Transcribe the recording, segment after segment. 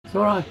It's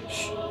all right.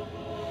 Shh.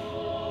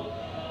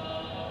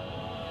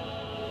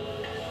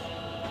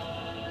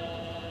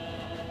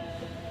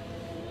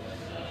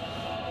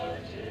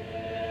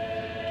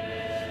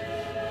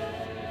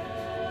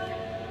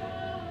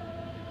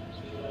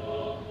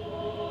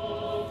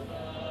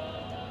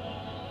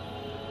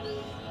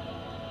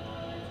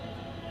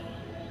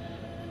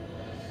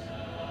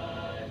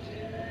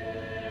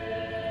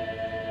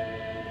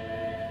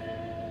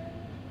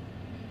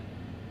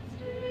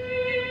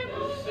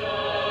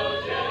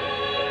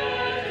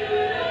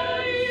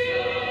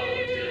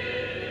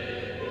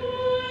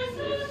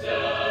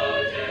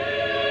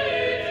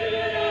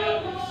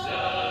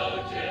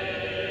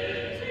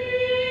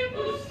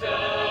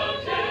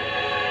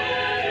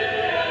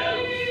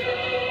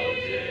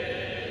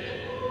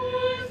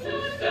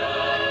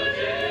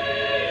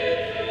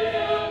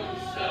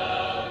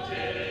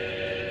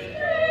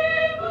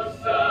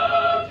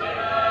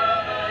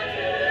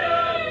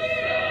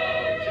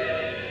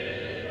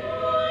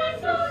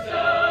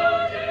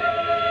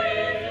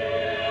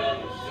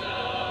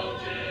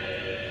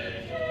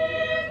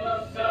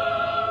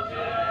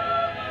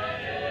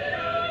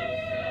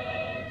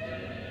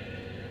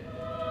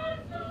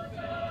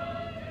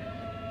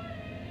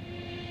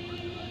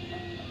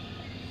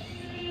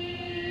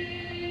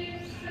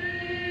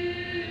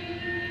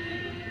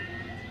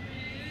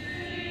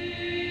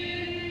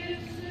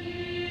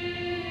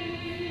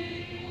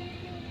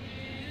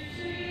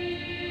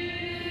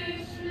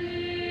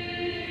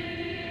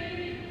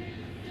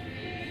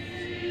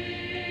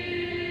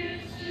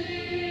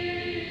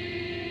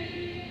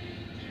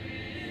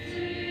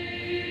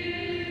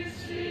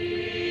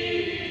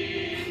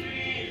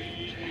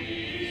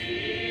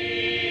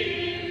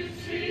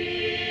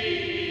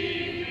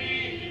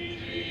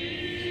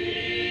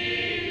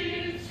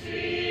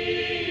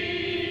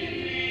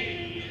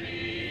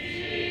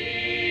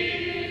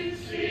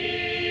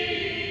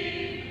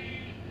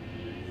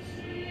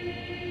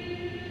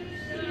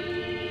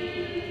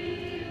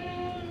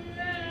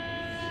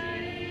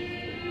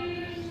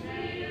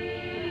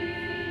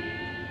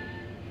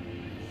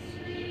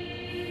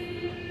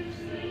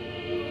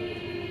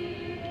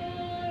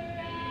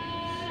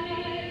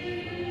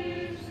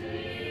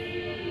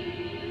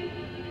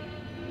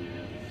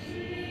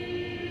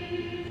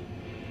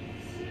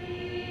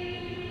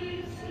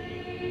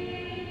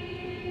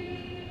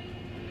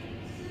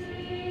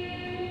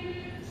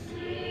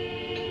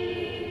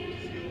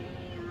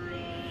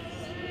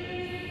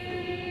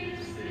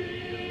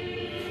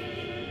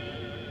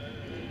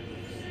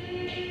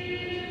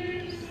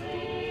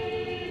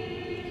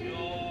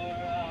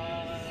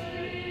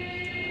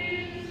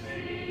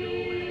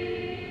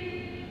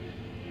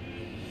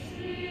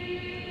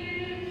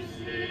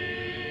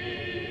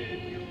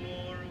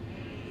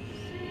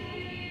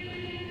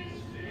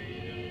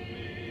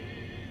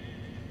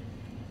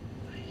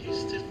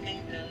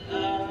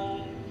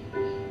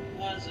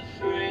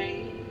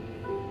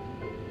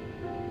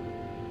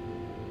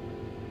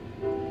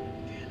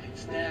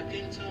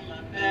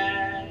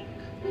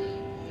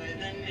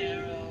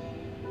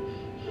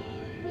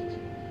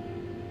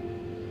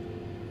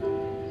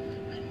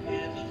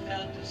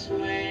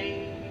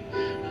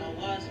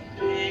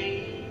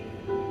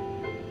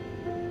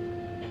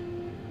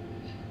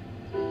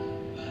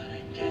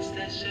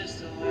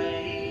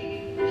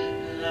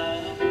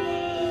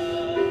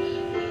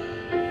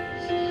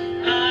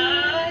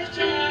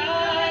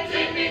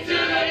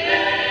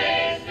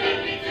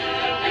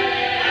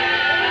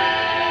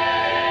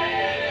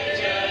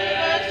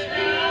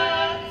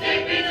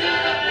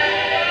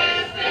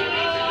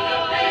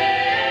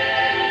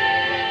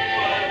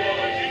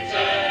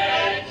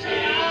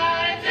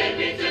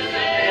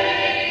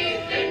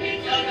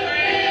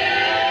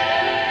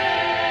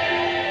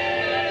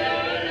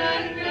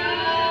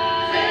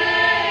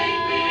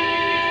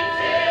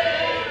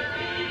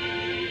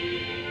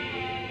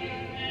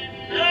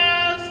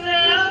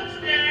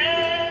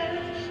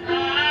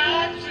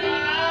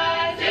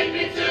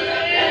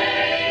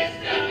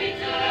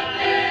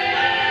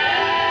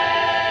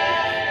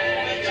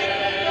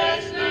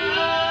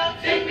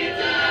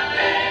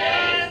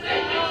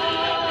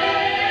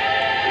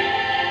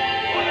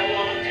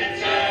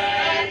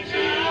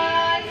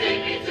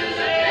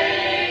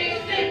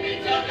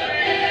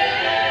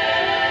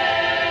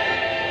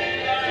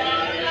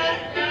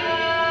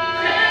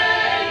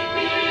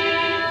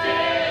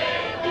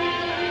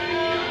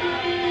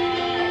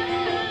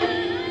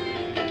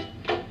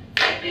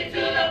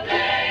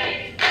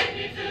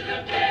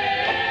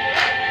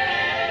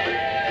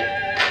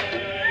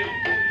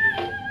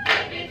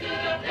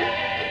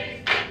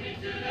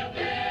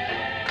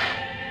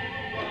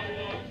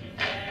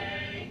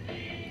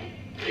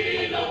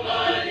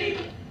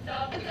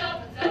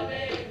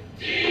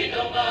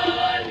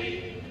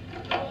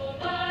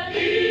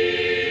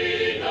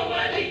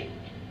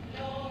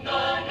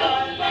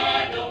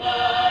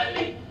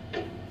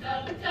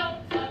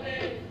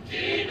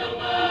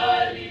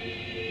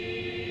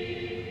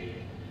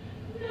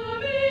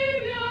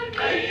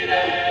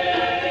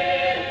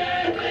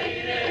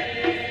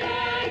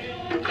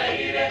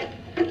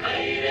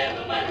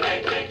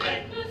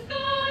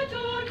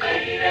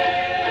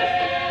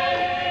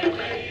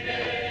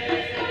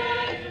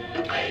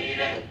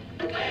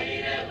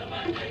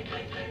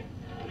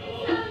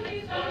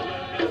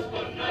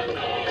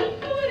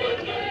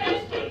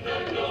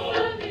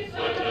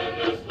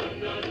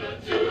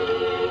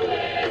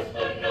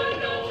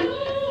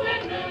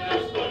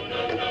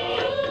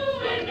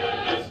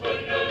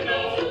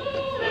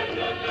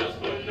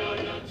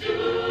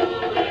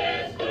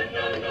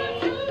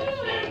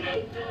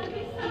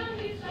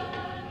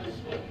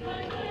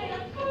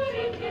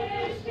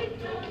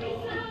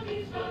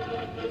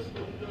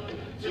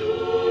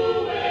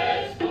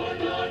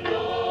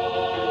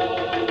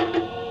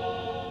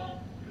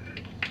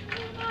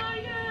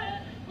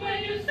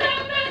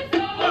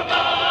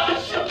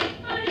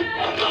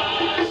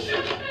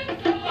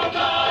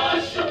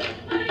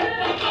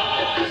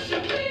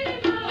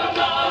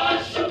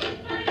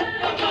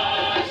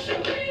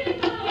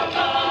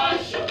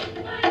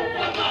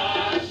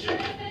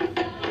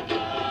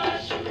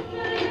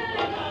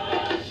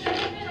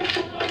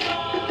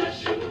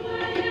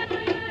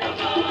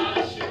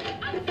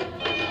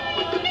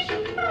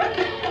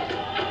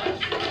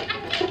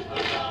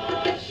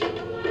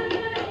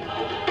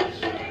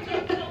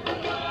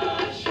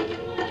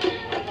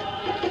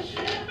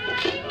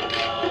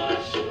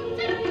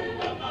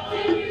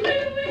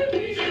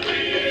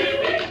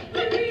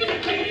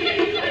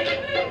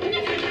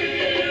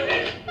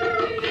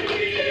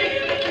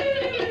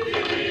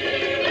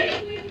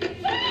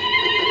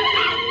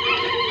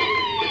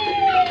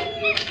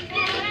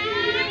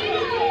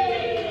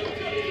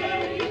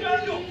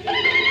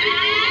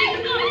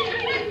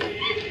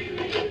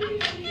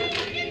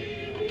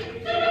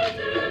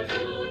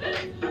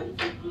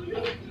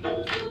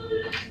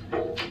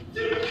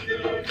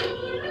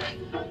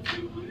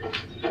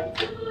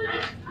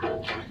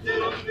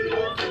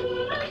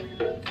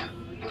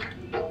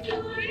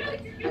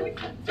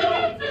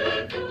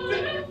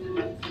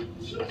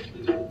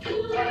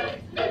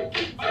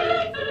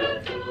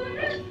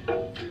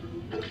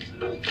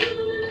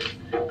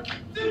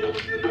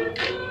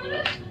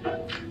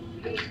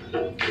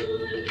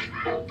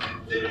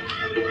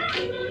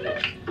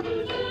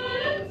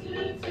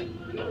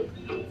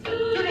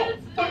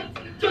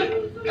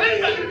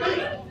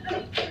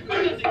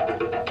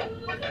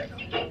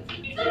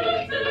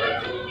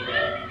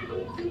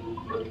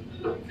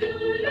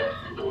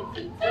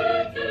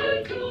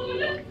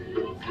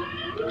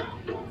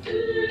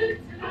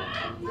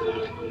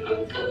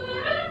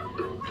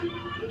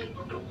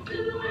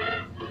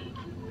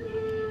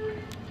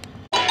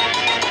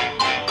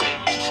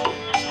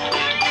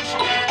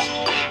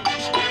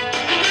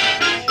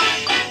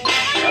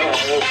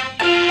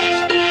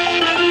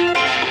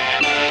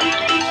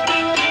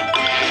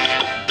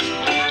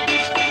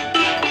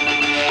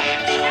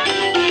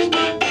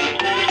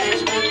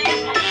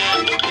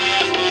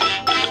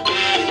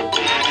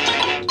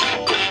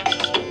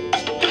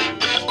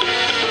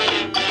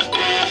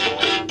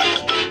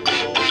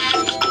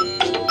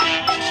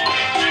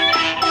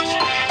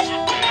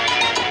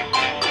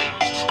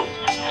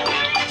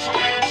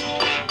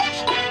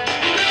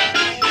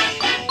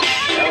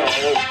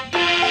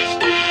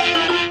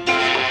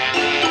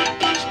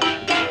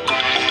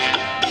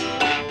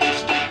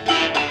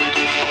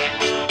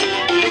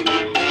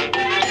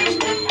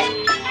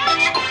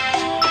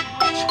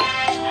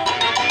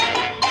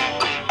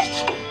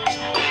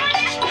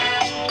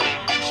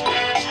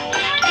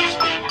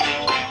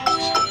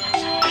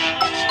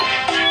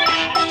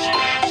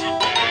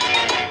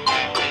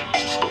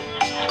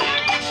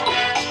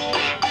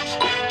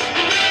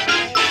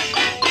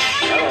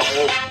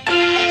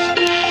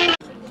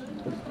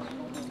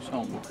 Ça,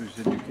 on peut plus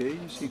éduquer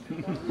ici.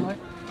 Ouais.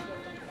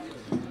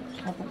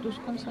 On peut tous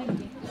comme ça.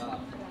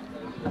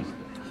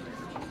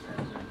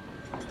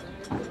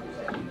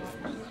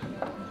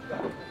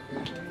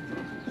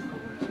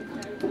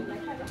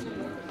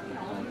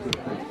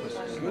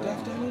 Good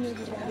afternoon,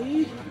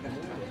 everybody.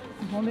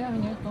 Bon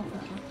dernier, non,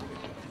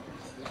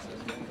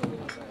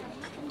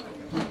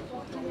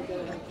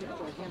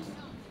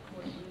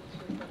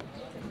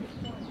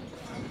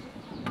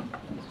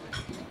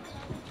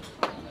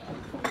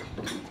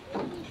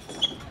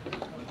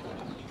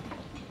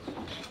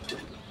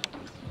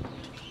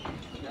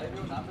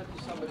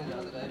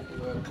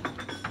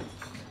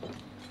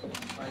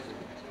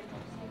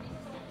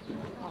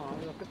 oh,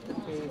 look at the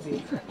baby.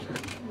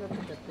 Look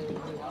at the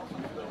baby.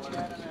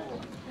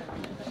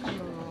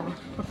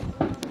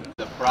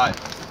 The pride,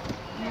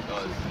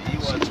 because he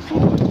was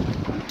always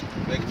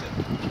affected,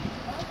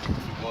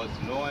 because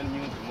no one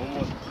knew the mom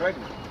was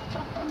pregnant.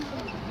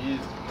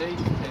 He's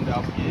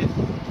 8.5 years,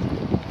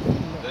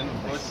 then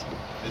got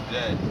the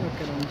dad. Look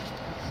at him.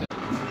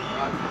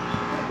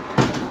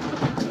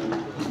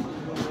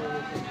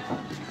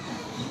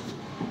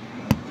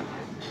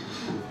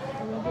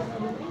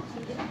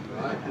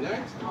 Right,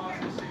 next.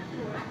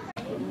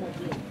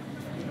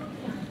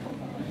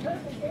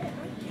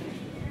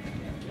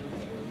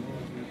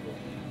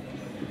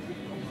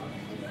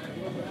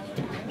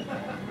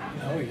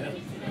 Oh, yeah.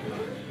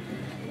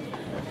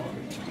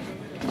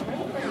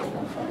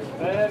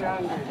 Very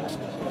hungry.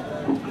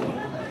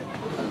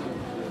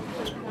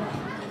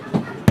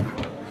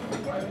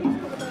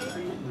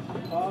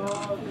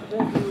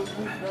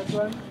 That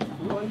one,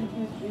 you only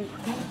eat these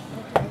two.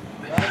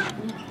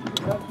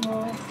 That's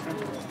more.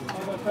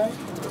 Other side.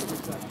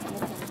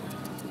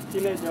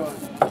 Teenager one.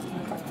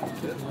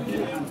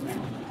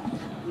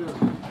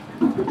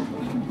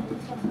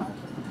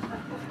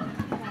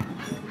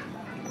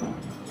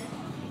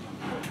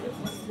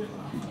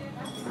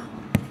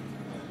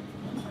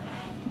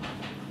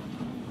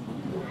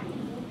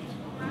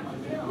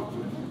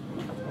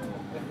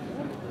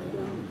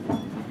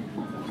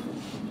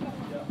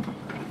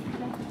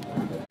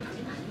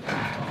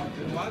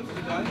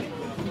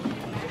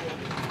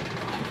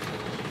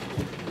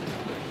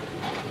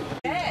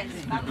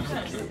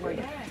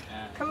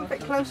 Come a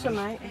bit closer,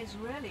 mate. It's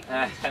really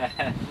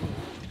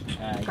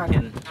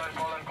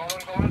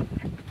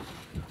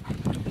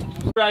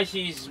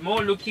She's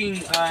more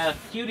looking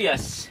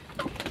curious.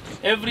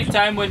 Every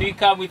time when we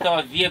come with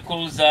our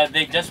vehicles,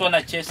 they just want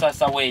to chase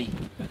us away.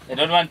 They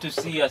don't want to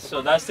see us.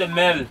 So that's a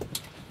male.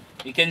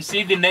 You can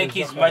see the neck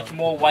is much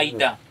more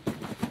wider.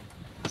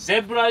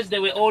 Zebras, they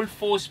were all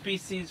 4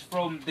 species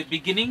from the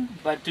beginning,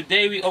 but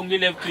today we only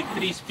left with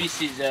 3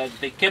 species.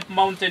 The Cape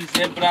Mountain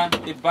zebra,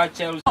 the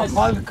Bachels,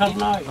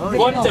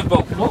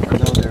 Bontebok.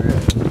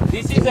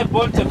 This is a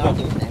Bontebok.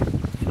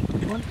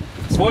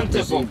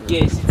 Bontebok,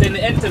 yes, it's an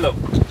antelope.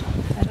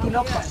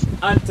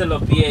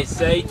 Antelope,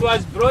 yes. It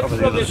was brought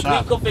from the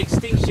brink of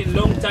extinction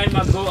long time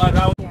ago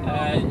around,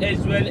 as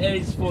well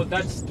as for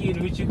that skin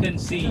which you can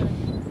see.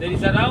 There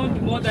is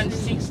around more than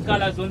 6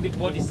 colors on the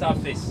body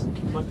surface.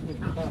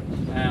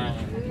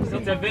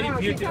 It's a very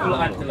beautiful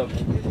antelope.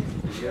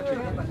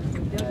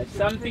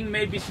 Something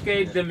maybe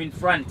scared them in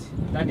front.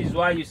 That is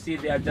why you see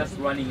they are just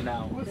running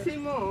now. We'll see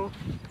more.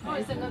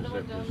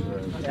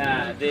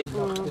 Yeah, they,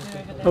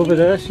 Over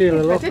there, Sheila,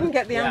 I look. didn't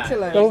get the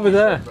antelope. Over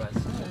there.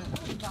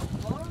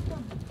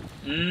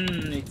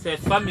 it's a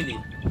family.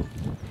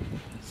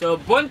 So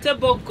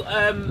Bontebok,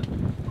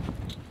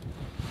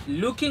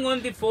 looking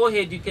on the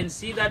forehead, you can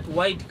see that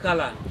white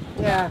color.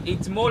 Yeah.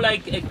 It's more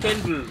like a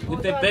candle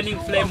with a burning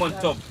flame on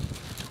top.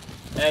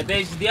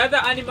 There's the other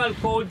animal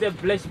called the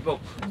blessbok.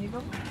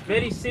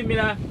 Very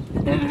similar.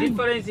 The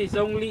difference is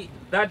only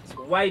that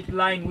white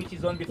line which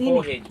is on the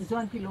forehead.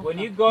 When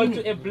you go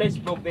to a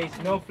blessbok, there is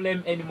no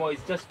flame anymore.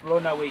 It's just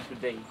blown away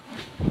today.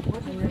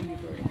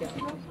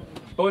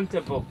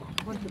 Bontebok.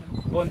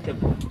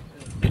 Bontebok.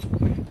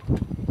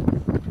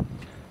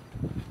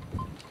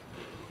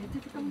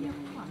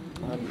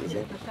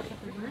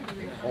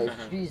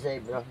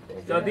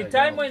 So the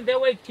time when they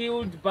were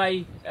killed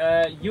by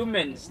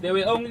humans, there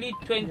were only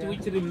 20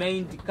 which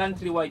remained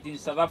countrywide in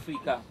South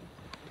Africa.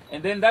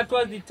 And then that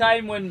was the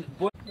time when...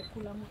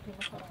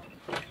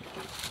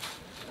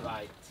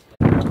 Right.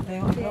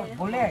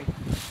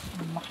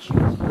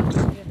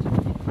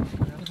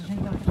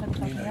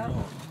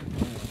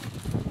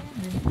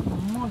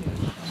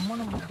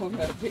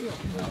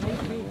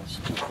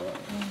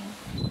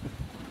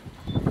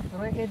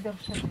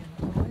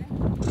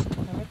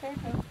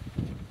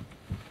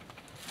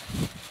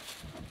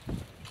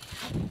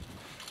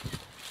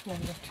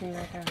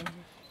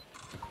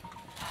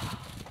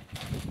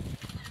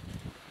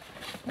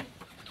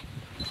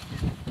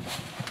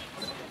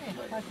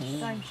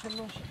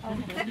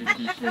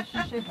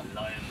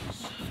 Lions.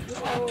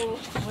 Oh,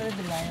 where are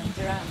the lions?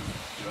 Giraffes.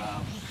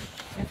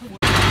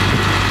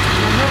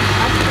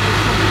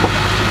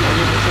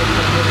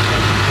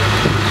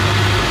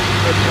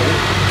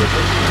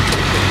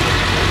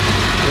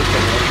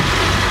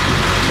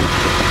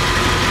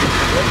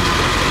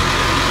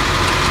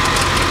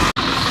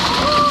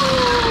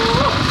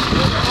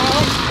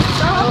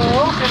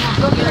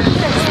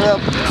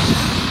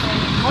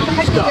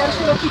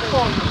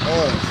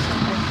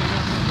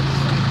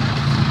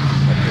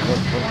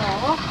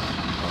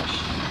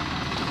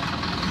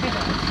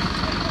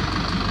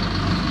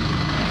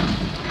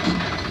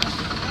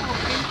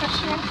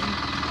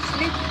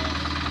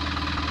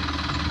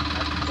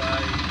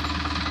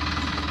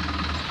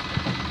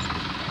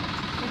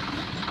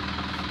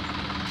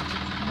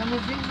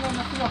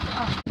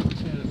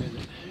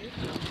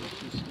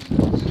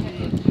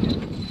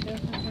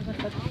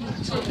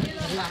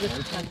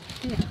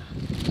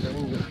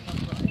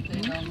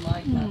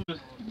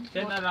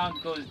 Turn around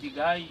because the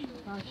guy,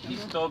 he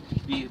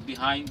stopped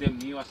behind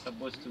them. He was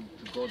supposed to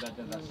go that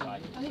other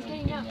side.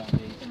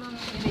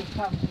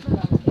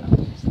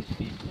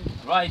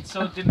 Right,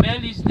 so the male,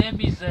 his name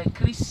is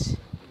Chris.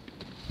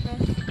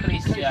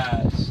 Chris,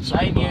 yeah,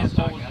 9 years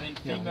old, and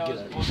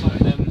females, both of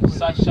them,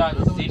 Sasha,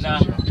 Zina,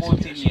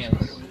 14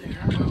 years.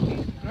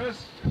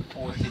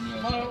 14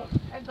 years old.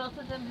 Are both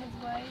of them his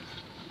wives?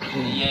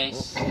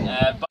 Yes,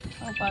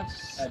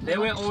 they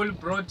were all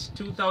brought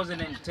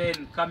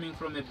 2010, coming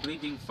from a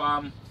breeding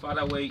farm far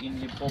away in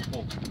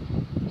Limpopo.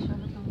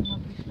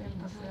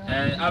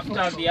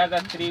 After the other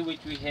three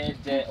which we had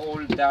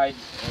all died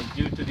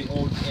due to the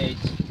old age.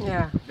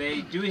 Yeah.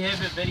 They do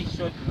have a very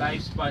short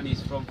lifespan,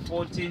 is from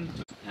 14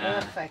 to...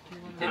 Perfect. You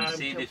can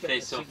see the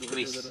face of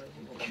Chris.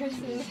 Chris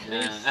is.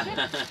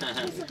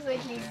 This looks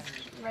like he's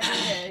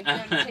ready to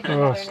go take Oh,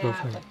 another so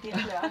nap.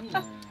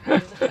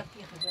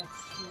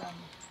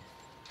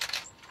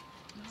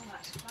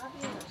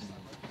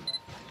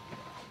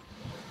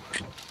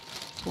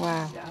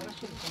 Wow.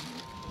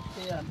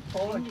 They are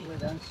bored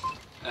with us.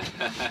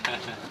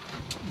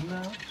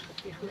 No.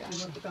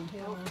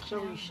 So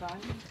we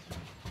shine.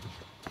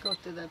 Go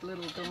to that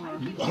little door.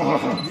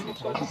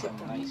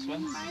 Nice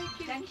one.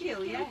 Thank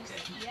you, yes.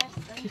 Yes,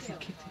 thank you.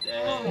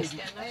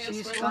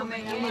 She's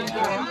coming in.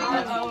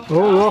 Oh,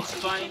 look.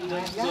 Fine,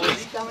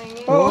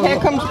 Oh, here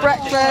comes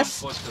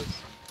breakfast.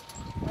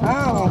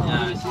 Oh.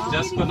 Yeah, she's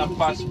just gonna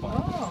pass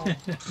by.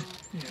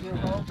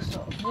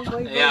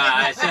 Yeah,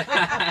 I said,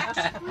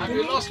 Have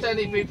you lost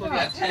any people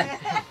yet?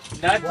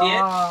 not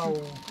yet.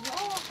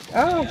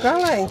 Oh,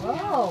 golly.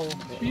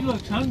 He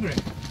looks hungry.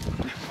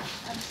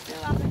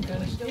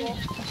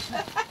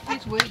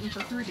 He's waiting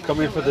for her to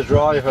Coming for the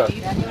driver.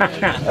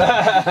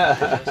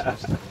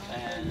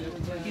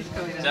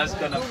 Just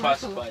gonna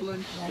pass by. Oh,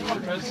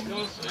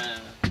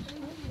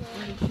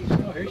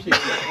 here she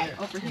is.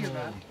 over here,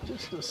 Rob.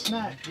 Just a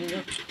snack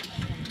here.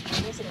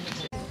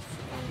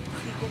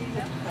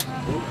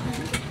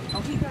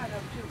 Oh, he got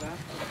up too, Rob.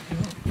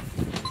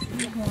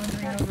 He's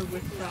wandering over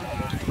with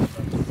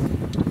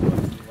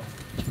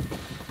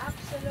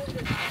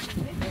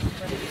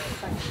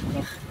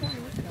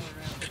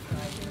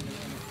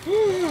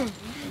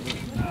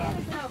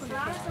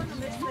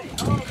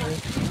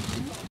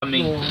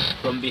Coming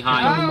from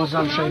behind.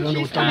 מזל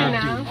שהיינו אותם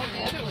עומדים.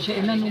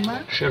 שאין לנו מה?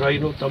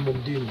 שראינו אותם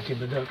עומדים, כי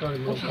בדרך כלל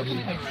הם לא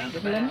קמים.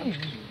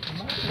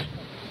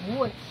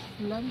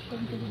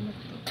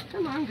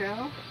 Come on,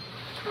 girl.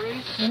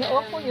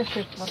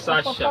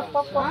 Sasha,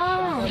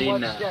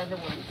 Zina,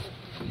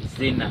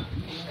 Zina,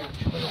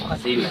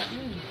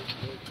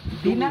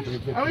 Zina.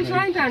 Oh, he's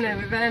lying down there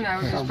with Verna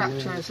with his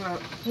fracture as well.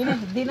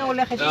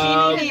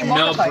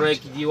 No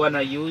break. Do you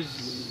wanna use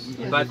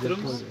the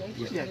bathrooms?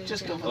 Yeah,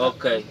 just go.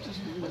 Okay.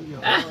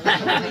 I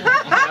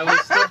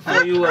will stop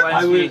for you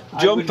once we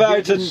Jump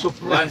out and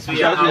once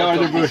we are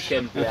out of this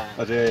camp. Yeah.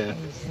 I dare you.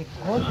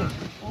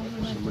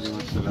 Somebody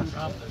wants to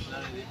laugh.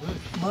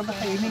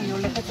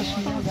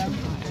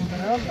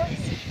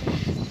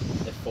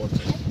 The 14.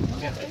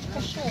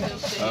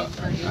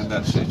 And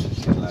that's it.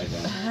 You can lie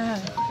down.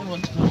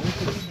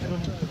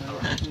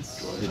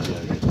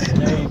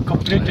 They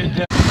completed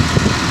their...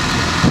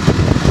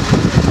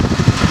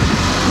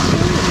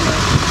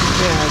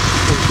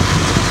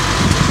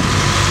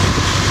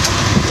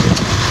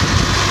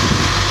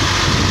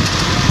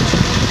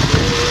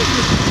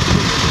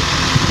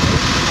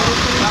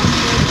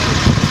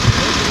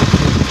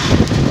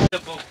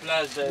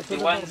 Plus the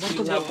ones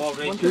which are more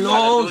red,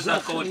 those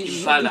are called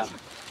Impala.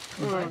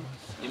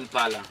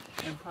 Impala.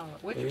 The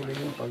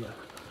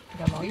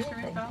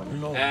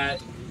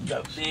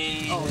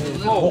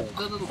 4,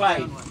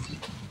 5.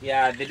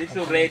 Yeah, the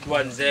little red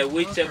ones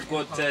which have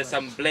got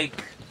some black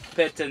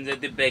patterns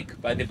at the back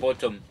by the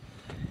bottom.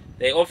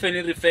 They often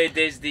referred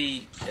as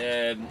the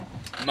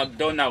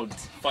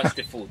McDonald's fast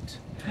food.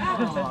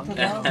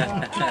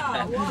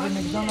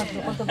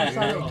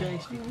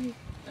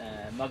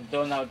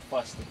 McDonald's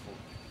fast food.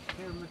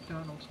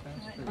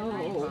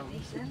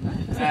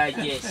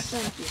 Yes.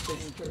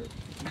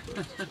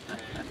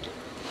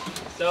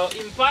 So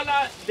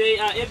Impala, they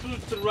are able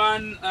to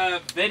run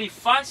very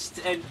fast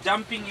and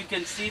jumping. You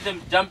can see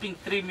them jumping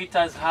 3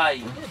 meters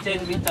high,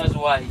 10 meters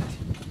wide.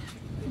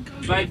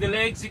 By the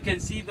legs, you can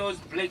see those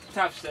black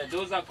tufts.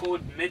 Those are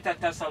called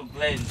metatarsal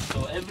glands.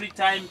 So every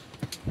time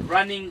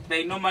running,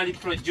 they normally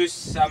produce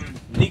some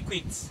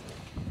liquids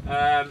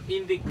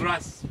in the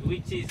grass,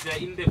 which is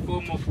in the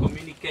form of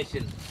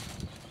communication.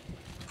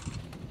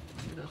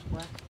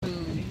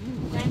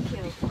 Thank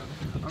you.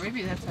 Or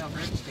maybe that's how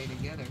birds stay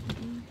together.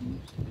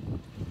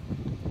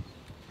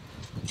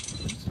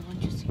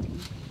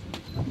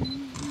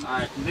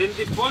 Then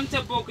the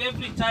Bontebok,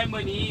 every time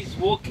when he is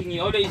walking,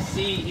 you always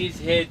see his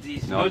head,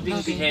 he's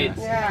nodding the head.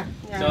 Yeah.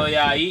 So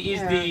yeah, he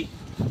is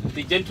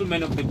the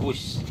gentleman of the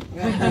bush.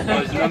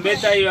 Because no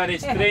matter you are a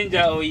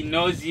stranger or he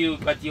knows you,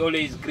 but he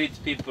always greets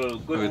people.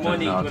 Good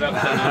morning, good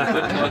afternoon,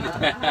 good morning.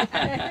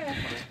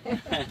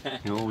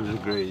 You always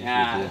agree.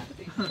 Yeah.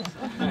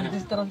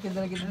 Restaurant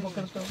kita lagi di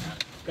Bokar to.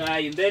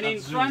 Okay, and then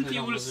in front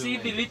you will see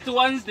the little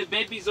ones, the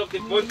babies of the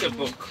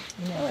Bontebok.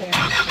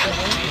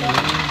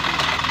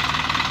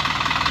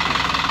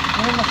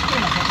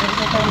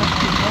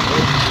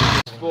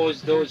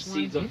 Expose those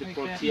seeds of the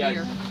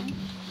proteas.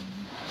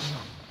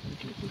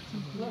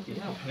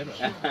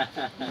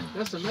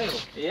 That's a male.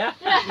 Yeah.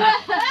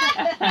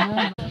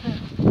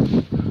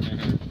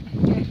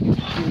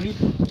 You need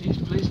these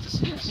place to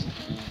see us.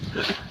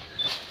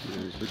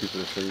 He's looking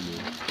for a female.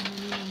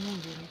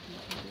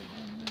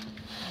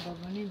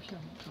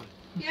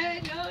 Yeah,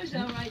 no, it's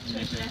all right.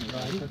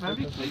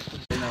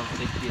 Then I'll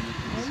take the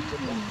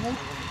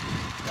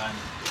done.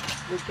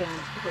 We can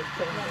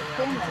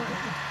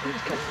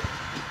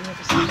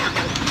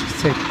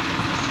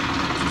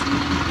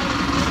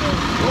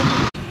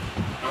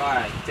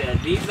Right,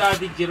 these are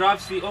the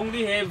giraffes. We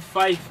only have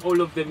 5,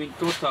 all of them in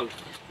total.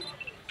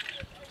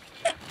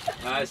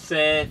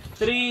 So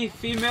 3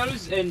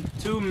 females and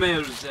 2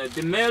 males.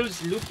 The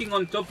males looking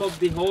on top of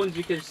the horns,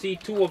 we can see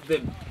 2 of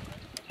them.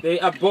 They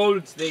are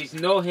bald, there is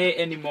no hair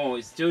anymore.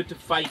 It's due to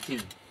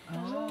fighting,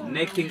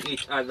 necking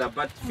each other.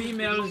 But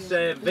females,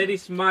 very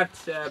smart.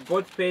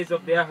 Both pairs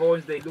of their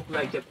horns, they look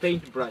like a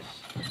paintbrush.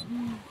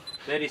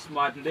 Very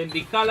smart. And then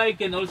the color, you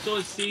can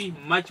also see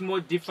much more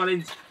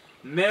difference.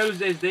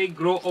 Males, as they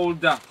grow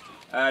older,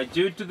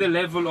 due to the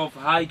level of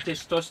high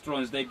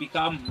testosterone, they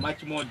become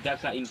much more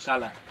darker in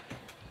color.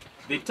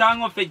 The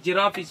tongue of a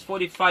giraffe is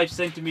 45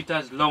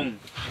 centimeters long,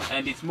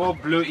 and it's more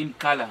blue in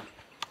color.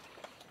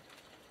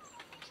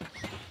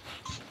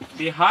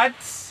 The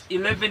heart's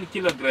 11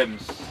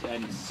 kilograms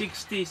and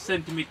 60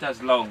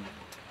 centimeters long.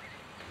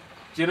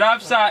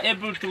 Giraffes are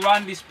able to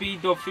run the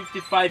speed of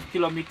 55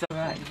 kilometers.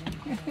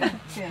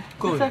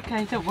 Good. It's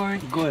okay, don't worry.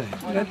 Good.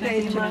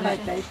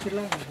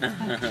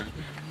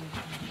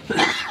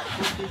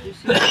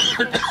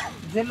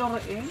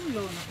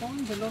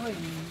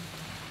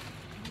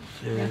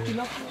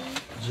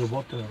 The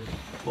water.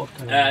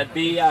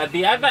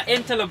 The other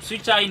antelopes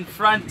which are in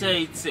front,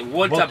 it's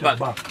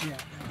waterbuck.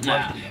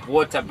 Yeah,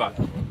 waterbuck.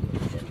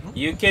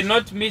 You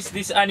cannot miss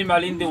this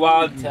animal in the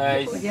wild.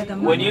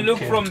 When you look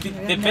from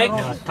the back,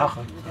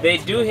 they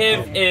do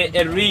have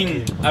a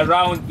ring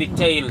around the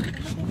tail.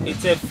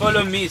 It's a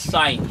follow me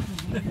sign.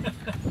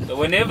 So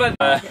whenever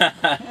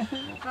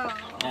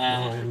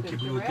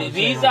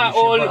these are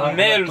all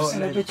males,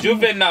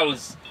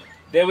 juveniles.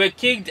 They were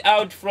kicked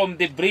out from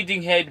the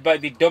breeding head by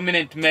the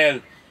dominant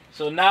male.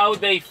 So now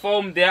they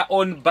form their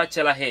own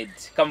bachelor head,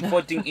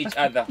 comforting each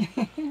other.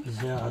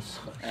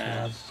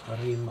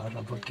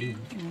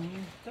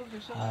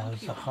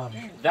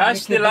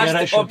 That's the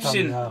last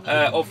option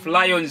of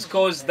lions,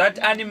 because that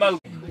animal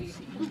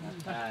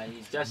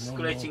he's just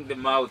scratching the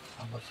mouth.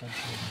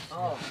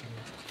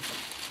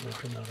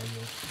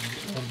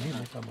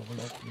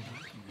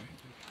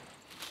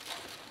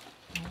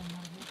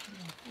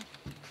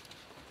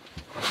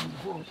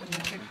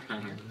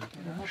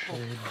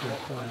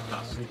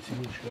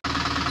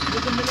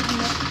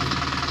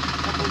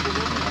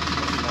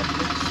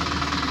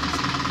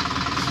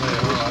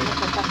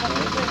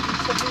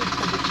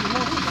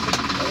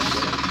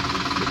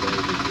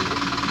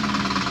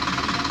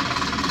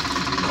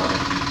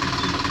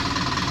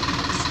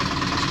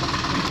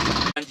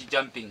 Bungee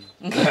jumping.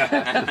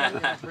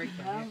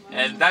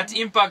 And that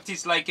impact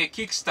is like a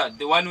kickstart,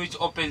 the one which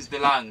opens the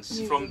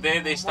lungs. From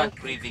there they start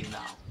breathing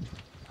now.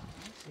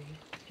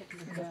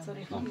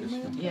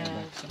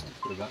 Yeah.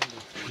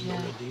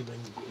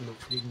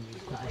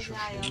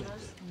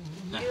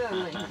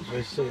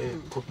 וזה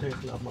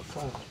פותח לה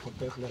מכה,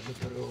 פותח לה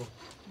בטרור,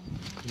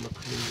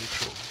 מתחילים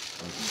לישון.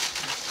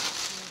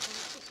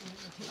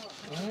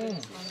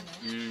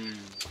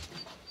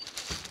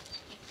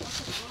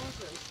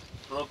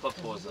 Proper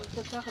pose.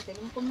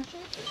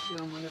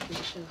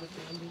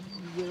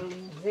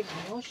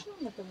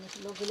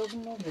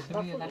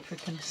 An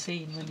African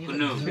scene when you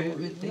No. look through it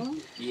with the...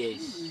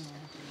 Yes.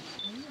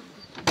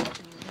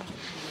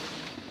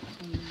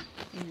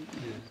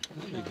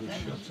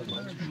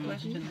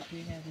 Questions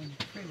we had in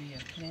trivia.